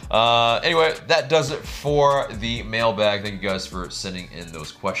anyway, that does it for the mailbag. Thank you guys for sending in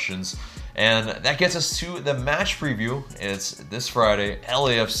those questions. And that gets us to the match preview. It's this Friday,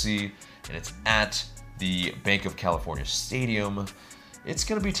 LAFC. And it's at the Bank of California Stadium. It's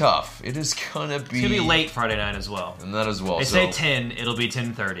going to be tough. It's going to be late Friday night as well. And that as well. They say 10, it'll be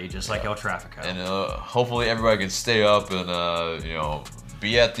 10:30, just like El Trafico. And hopefully everybody can stay up and,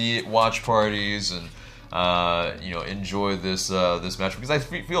 be at the watch parties and, enjoy this match. Because I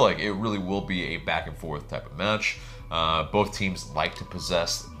feel like it really will be a back and forth type of match. Both teams like to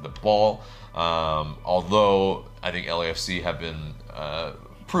possess the ball. Although I think LAFC have been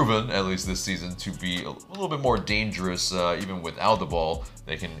proven, at least this season, to be a little bit more dangerous even without the ball.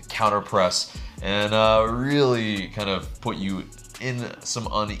 They can counter press and really kind of put you in some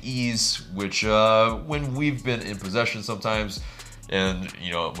unease, which when we've been in possession sometimes, and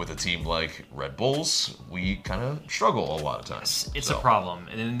with a team like Red Bulls, we kind of struggle a lot of times. It's a problem.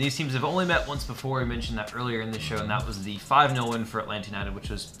 And then these teams have only met once before. We mentioned that earlier in the show, and that was the 5-0 win for Atlanta United, which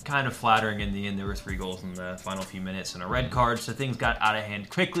was kind of flattering in the end. There were 3 goals in the final few minutes and a red card, so things got out of hand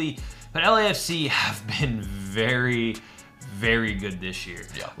quickly. But LAFC have been very, very good this year.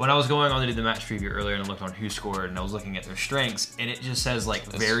 Yeah. When I was going on to do the match preview earlier and I looked on who scored and I was looking at their strengths, and it just says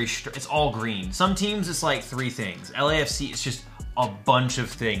it's all green. Some teams it's like 3 things. LAFC it's just a bunch of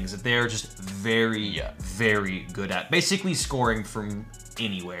things that they're just very, very good at. Basically scoring from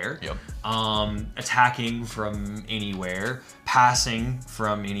anywhere, attacking from anywhere, passing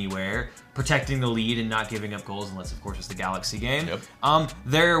from anywhere, protecting the lead and not giving up goals unless, of course, it's the Galaxy game.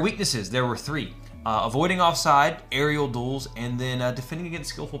 Their weaknesses, there were 3. Avoiding offside, aerial duels, and then defending against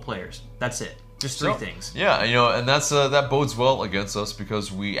skillful players. That's it. Just 3 things. Yeah, and that's that bodes well against us because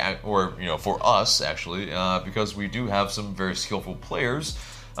for us actually, because we do have some very skillful players.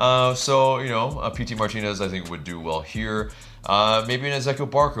 PT Martinez I think would do well here. Maybe an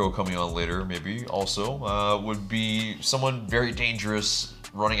Ezequiel Barco coming on later, maybe also would be someone very dangerous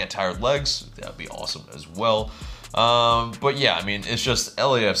running at tired legs. That'd be awesome as well. But yeah, I mean, it's just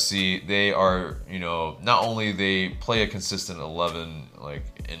LAFC. They are, not only they play a consistent 11,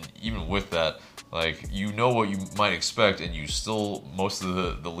 and even with that, what you might expect, and you still most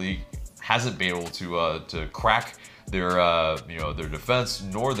of the league hasn't been able to crack their their defense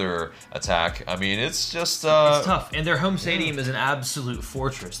nor their attack. I mean, it's just it's tough, and their home stadium is an absolute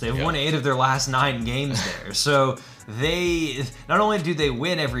fortress. They've won 8 of their last 9 games there, so they not only do they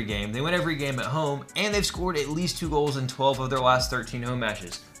win every game, they win every game at home, and they've scored at least 2 goals in 12 of their last 13 home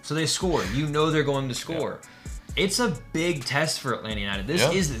matches. So they score. They're going to score. It's a big test for Atlanta United. This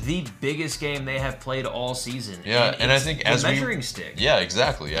is the biggest game they have played all season. Yeah, and I think as measuring stick. Yeah,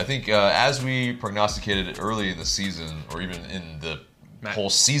 exactly. I think as we prognosticated early in the season, or even in the whole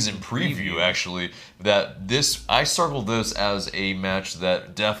season preview, actually, that I circled this as a match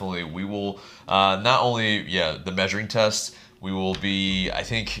that definitely we will not only the measuring test. We will be, I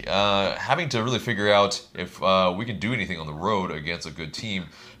think, having to really figure out if we can do anything on the road against a good team.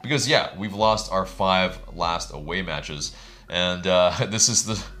 Because, we've lost our 5 last away matches. And this is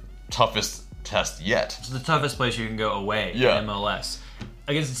the toughest test yet. It's the toughest place you can go away in MLS.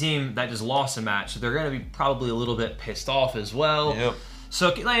 Against a team that just lost a match. So they're going to be probably a little bit pissed off as well. Yep. So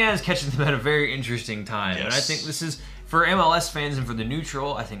Atlanta is catching them at a very interesting time. Yes. And I think this is, for MLS fans and for the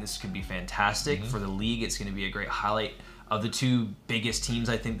neutral, I think this could be fantastic. For the league, it's going to be a great highlight of the 2 biggest teams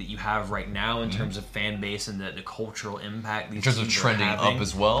I think that you have right now in terms of fan base and the cultural impact these in terms teams of trending are having. up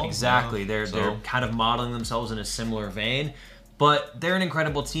as well. Exactly. They're kind of modeling themselves in a similar vein. But they're an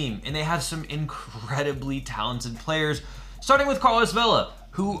incredible team, and they have some incredibly talented players, starting with Carlos Vela,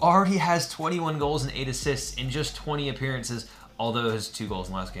 who already has 21 goals and 8 assists in just 20 appearances. Although his 2 goals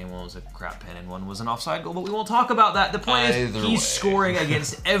in the last game, one was a crap pen and one was an offside goal, but we won't talk about that. The point is, he's scoring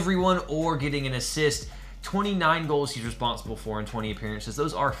against everyone or getting an assist. 29 goals he's responsible for in 20 appearances.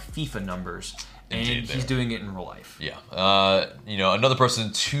 Those are FIFA numbers, and he's doing it in real life. Yeah. Another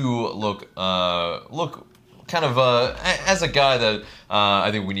person to look kind of as a guy that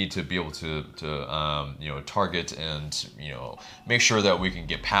I think we need to be able to target and make sure that we can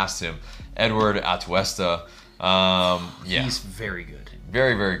get past him. Edward Atuesta. He's very good.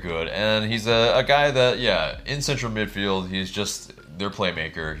 Very, very good. And he's a guy that, in central midfield, he's just their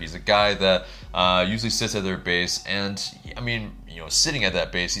playmaker. He's a guy that usually sits at their base. And, I mean, sitting at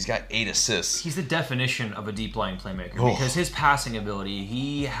that base, he's got 8 assists. He's the definition of a deep-lying playmaker because his passing ability,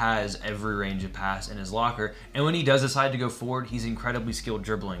 he has every range of pass in his locker. And when he does decide to go forward, he's incredibly skilled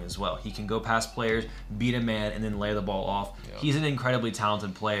dribbling as well. He can go past players, beat a man, and then lay the ball off. Yeah. He's an incredibly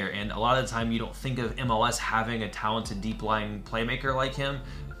talented player. And a lot of the time, you don't think of MLS having a talented deep-lying playmaker like him.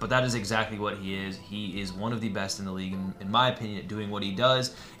 But that is exactly what he is. He is one of the best in the league, in my opinion, at doing what he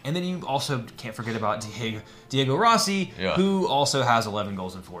does. And then you also can't forget about Diego Rossi, who also has 11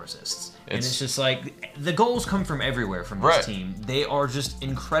 goals and 4 assists. And it's just like, the goals come from everywhere from this team. They are just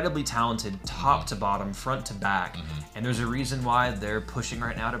incredibly talented, top to bottom, front to back. And there's a reason why they're pushing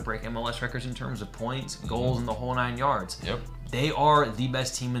right now to break MLS records in terms of points, goals, and the whole 9 yards. They are the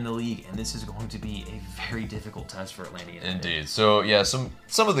best team in the league, and this is going to be a very difficult test for Atlanta United. Indeed. So,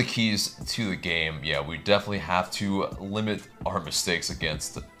 some of the keys to the game, we definitely have to limit our mistakes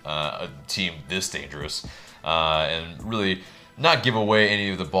against a team this dangerous, and really not give away any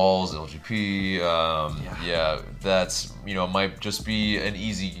of the balls. LGP, that's might just be an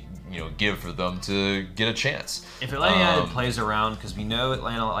easy give for them to get a chance. If Atlanta United plays around, because we know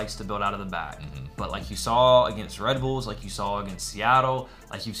Atlanta likes to build out of the back, but like you saw against Red Bulls, like you saw against Seattle,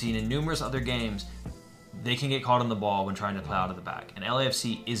 like you've seen in numerous other games, they can get caught on the ball when trying to play out of the back. And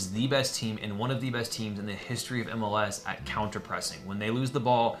LAFC is the best team and one of the best teams in the history of MLS at counter-pressing. When they lose the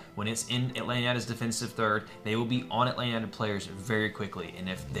ball, when it's in Atlanta United's defensive third, they will be on Atlanta United players very quickly. And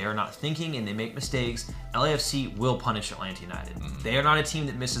if they're not thinking and they make mistakes, LAFC will punish Atlanta United. They are not a team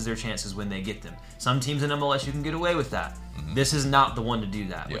that misses their chances when they get them. Some teams in MLS, you can get away with that. This is not the one to do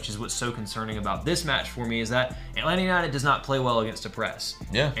that, which is what's so concerning about this match for me, is that Atlanta United does not play well against a press.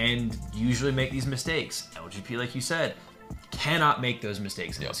 And usually make these mistakes. LGP, like you said, cannot make those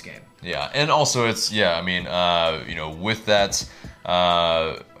mistakes in this game. Yeah, and also it's I mean, with that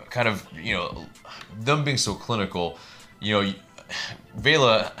kind of them being so clinical,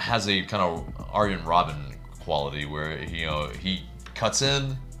 Vela has a kind of Arjen Robben quality where he cuts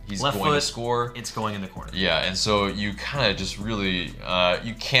in, he's Left going foot, to score. It's going in the corner. Yeah, and so you kind of just really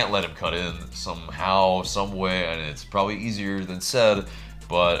you can't let him cut in somehow, some way, and it's probably easier than said.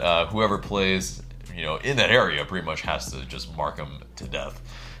 But whoever plays, in that area, pretty much has to just mark him to death.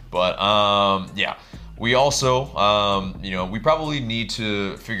 But we also, we probably need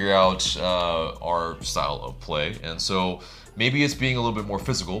to figure out our style of play, and so maybe it's being a little bit more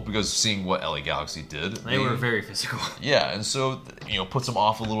physical because seeing what LA Galaxy did, They were very physical. Yeah, and so puts them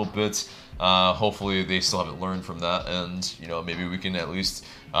off a little bit. Hopefully they still haven't learned from that, and maybe we can at least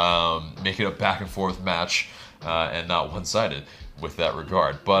make it a back and forth match and not one-sided with that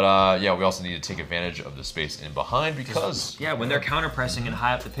regard. But we also need to take advantage of the space in behind because when they're counter-pressing and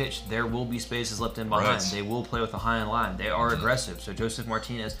high up the pitch, there will be spaces left in behind. Right. They will play with a high line. They are aggressive, so Josef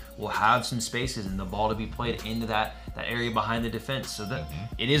Martinez will have some spaces and the ball to be played into that area behind the defense. So that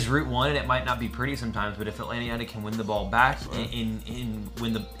it is Route 1 and it might not be pretty sometimes, but if Atlanta United can win the ball back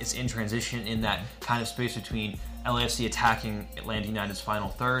it's in transition in that kind of space between LAFC attacking Atlanta United's final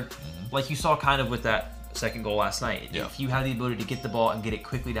third, like you saw kind of with that second goal last night. Yeah. If you have the ability to get the ball and get it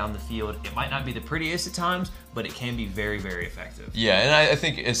quickly down the field, it might not be the prettiest at times, but it can be very, very effective. Yeah, and I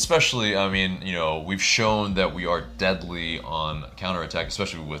think especially, we've shown that we are deadly on counterattack,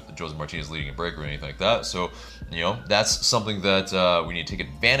 especially with Josef Martinez leading a break or anything like that. So, that's something that we need to take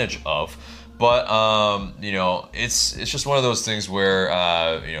advantage of. But, it's just one of those things where,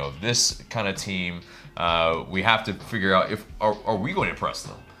 this kind of team, we have to figure out are we going to press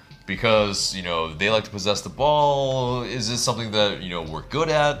them? Because, they like to possess the ball. Is this something that, we're good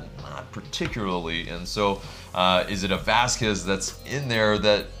at? Not particularly. And so, is it a Vasquez that's in there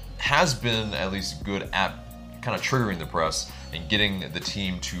that has been at least good at kind of triggering the press and getting the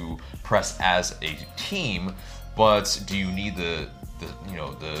team to press as a team? But do you need the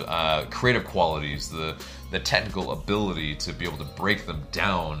creative qualities, the technical ability to be able to break them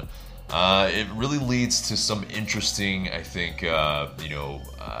down? It really leads to some interesting, I think,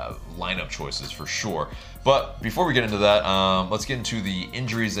 lineup choices for sure. But before we get into that, let's get into the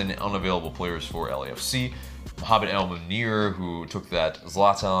injuries and unavailable players for LAFC. Mohamed El Munir, who took that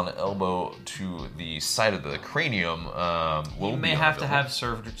Zlatan elbow to the side of the cranium, will may have to have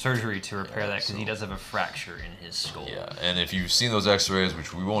surgery to repair that because he does have a fracture in his skull. Yeah, and if you've seen those X-rays,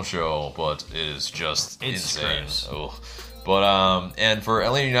 which we won't show, but it is just insane. Oh. But and for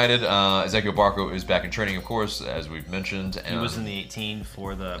Atlanta United, Ezequiel Barco is back in training, of course, as we've mentioned. He was in the 18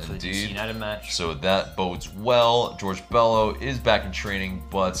 for the DC United match. So that bodes well. George Bello is back in training,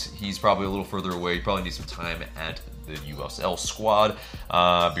 but he's probably a little further away. He probably needs some time at the USL squad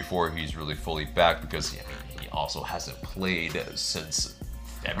before he's really fully back because he also hasn't played since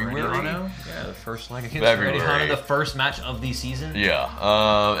February. The first leg against February. The first match of the season. Yeah,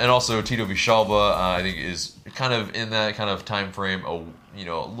 and also Tito Villalba, I think, is kind of in that kind of time frame, a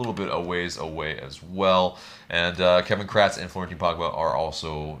little bit a ways away as well. And Kevin Kratz and Florentin Pogba are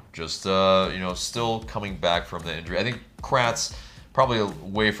also just still coming back from the injury. I think Kratz probably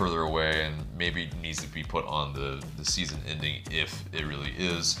way further away and maybe needs to be put on the season ending if it really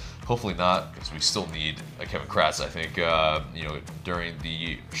is. Hopefully not, because we still need a Kevin Kratz, I think, during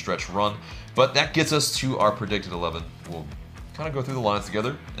the stretch run. But that gets us to our predicted 11. We'll kind of go through the lines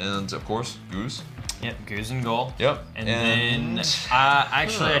together. And, of course, Goose. Yep, Goose in goal. Yep. And then, I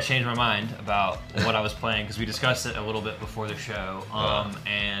changed my mind about what I was playing, because we discussed it a little bit before the show.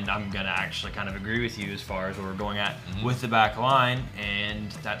 And I'm going to actually kind of agree with you as far as what we're going at with the back line.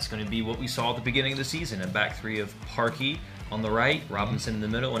 And that's going to be what we saw at the beginning of the season, a back three of Parkey on the right, Robinson in the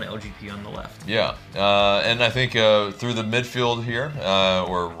middle, and LGP on the left. Yeah, and I think through the midfield here,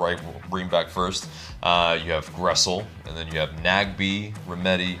 or right, we'll bring back first, you have Gressel, and then you have Nagbe,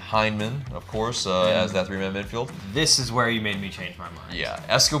 Remedi, Heinemann, of course, as that three-man midfield. This is where you made me change my mind. Yeah,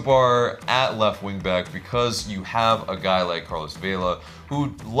 Escobar at left wing back, because you have a guy like Carlos Vela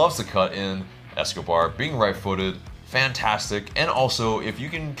who loves to cut in. Escobar being right-footed, fantastic, and also if you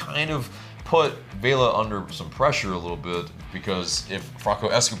can kind of put Vela under some pressure a little bit, because if Franco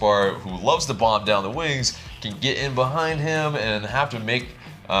Escobar, who loves to bomb down the wings, can get in behind him and have to make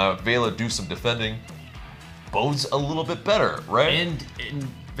Vela do some defending, bodes a little bit better, right? And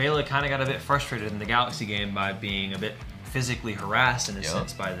Vela kind of got a bit frustrated in the Galaxy game by being a bit physically harassed in a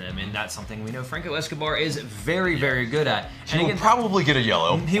sense by them, and that's something we know Franco Escobar is very, very good at. He will probably get a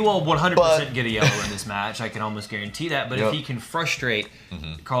yellow. He will 100% get a yellow in this match. I can almost guarantee that. But if he can frustrate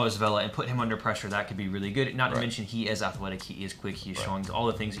Carlos Vela and put him under pressure, that could be really good. Not to mention he is athletic, he is quick, he is showing all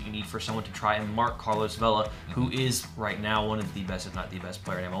the things that you need for someone to try and mark Carlos Vela, who is right now one of the best, if not the best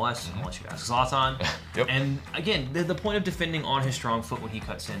player in MLS, unless you ask Zlatan. And again, the point of defending on his strong foot when he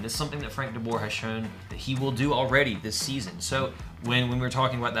cuts in is something that Frank de Boer has shown that he will do already this season. So when we were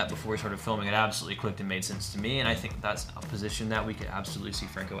talking about that before we started filming, it absolutely clicked and made sense to me, and I think that's a position that we could absolutely see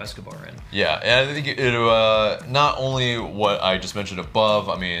Franco Escobar in. Yeah, and I think it not only what I just mentioned above,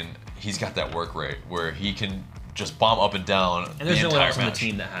 I mean, he's got that work rate where he can just bomb up and down and there's the no one entire else on the match.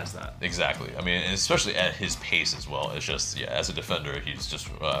 team that has that. Exactly. I mean, and especially at his pace as well. It's just, as a defender, he's just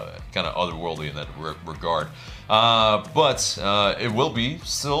kind of otherworldly in that regard. But it will be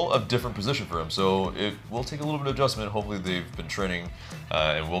still a different position for him, so it will take a little bit of adjustment. Hopefully they've been training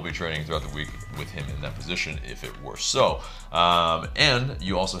and will be training throughout the week with him in that position if it were so. And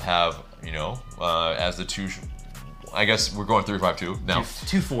you also have, as the two... I guess we're going 3-5-2 now.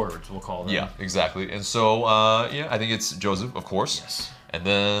 Two forwards, we'll call them. Yeah, exactly. And so, I think it's Joseph, of course. Yes. And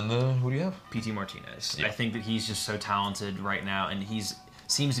then, who do you have? P.T. Martinez. Yeah. I think that he's just so talented right now, and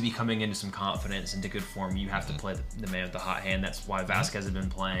seems to be coming into some confidence, into good form. You have to play the man with the hot hand. That's why Vasquez has been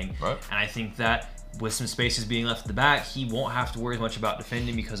playing. Right. And I think that with some spaces being left at the back, he won't have to worry as much about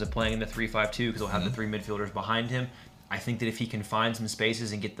defending because of playing in the 3-5-2, because he'll have the three midfielders behind him. I think that if he can find some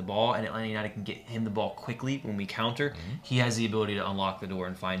spaces and get the ball, and Atlanta United can get him the ball quickly when we counter, he has the ability to unlock the door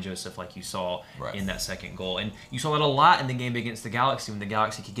and find Joseph like you saw in that second goal. And you saw that a lot in the game against the Galaxy when the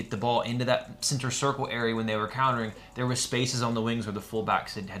Galaxy could get the ball into that center circle area when they were countering. There were spaces on the wings where the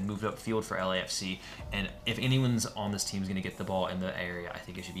fullbacks had moved upfield for LAFC. And if anyone's on this team is going to get the ball in the area, I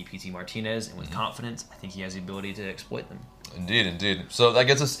think it should be P.T. Martinez. And with confidence, I think he has the ability to exploit them. Indeed, indeed. So that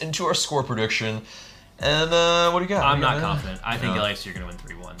gets us into our score prediction. And what do you got? I'm not confident. I think LAFC are going to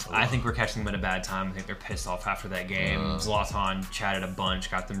win 3-1. I think we're catching them at a bad time. I think they're pissed off after that game. Zlatan chatted a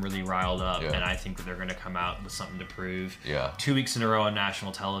bunch, got them really riled up, and I think that they're going to come out with something to prove. 2 weeks in a row on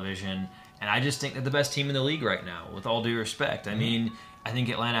national television, and I just think they're the best team in the league right now, with all due respect. I mean, I think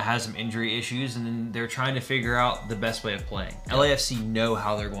Atlanta has some injury issues, and they're trying to figure out the best way of playing. LAFC know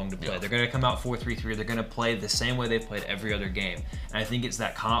how they're going to play. They're going to come out 4-3-3. They're going to play the same way they've played every other game. And I think it's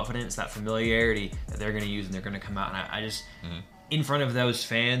that confidence, that familiarity that they're going to use, and they're going to come out. And I just, in front of those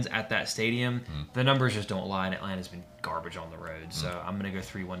fans at that stadium, the numbers just don't lie, and Atlanta's been garbage on the road. So I'm going to go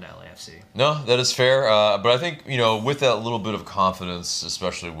 3-1 to LAFC. No, that is fair. But I think, with that little bit of confidence,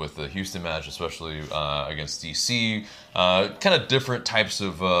 especially with the Houston match, especially against DC, kind of different types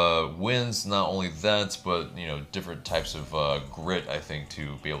of wins. Not only that, but, different types of grit, I think,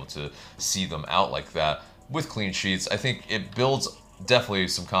 to be able to see them out like that with clean sheets. I think it builds definitely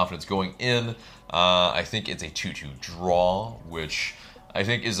some confidence going in. I think it's a 2-2 draw, which I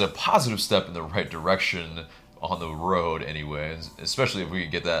think is a positive step in the right direction on the road anyway, especially if we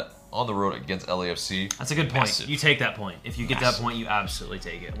can get that on the road against LAFC. That's a good point. Massive. You take that point. If you get that point, you absolutely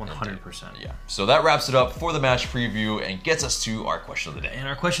take it, 100%. Yeah. So that wraps it up for the match preview and gets us to our question of the day. And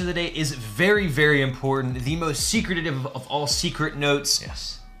our question of the day is very, very important. The most secretive of all secret notes.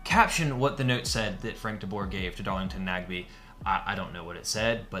 Yes. Caption what the note said that Frank de Boer gave to Darlington Nagbe. I don't know what it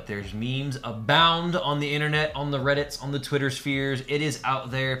said, but there's memes abound on the internet, on the Reddits, on the Twitter spheres. It is out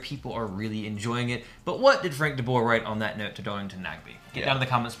there. People are really enjoying it. But what did Frank de Boer write on that note to Darlington Nagbe? Get down in the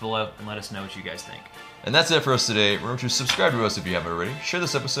comments below and let us know what you guys think. And that's it for us today. Remember to subscribe to us if you haven't already, share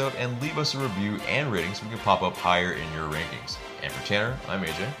this episode, and leave us a review and rating so we can pop up higher in your rankings. And for Tanner, I'm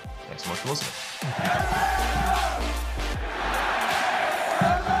AJ. Thanks so much for listening.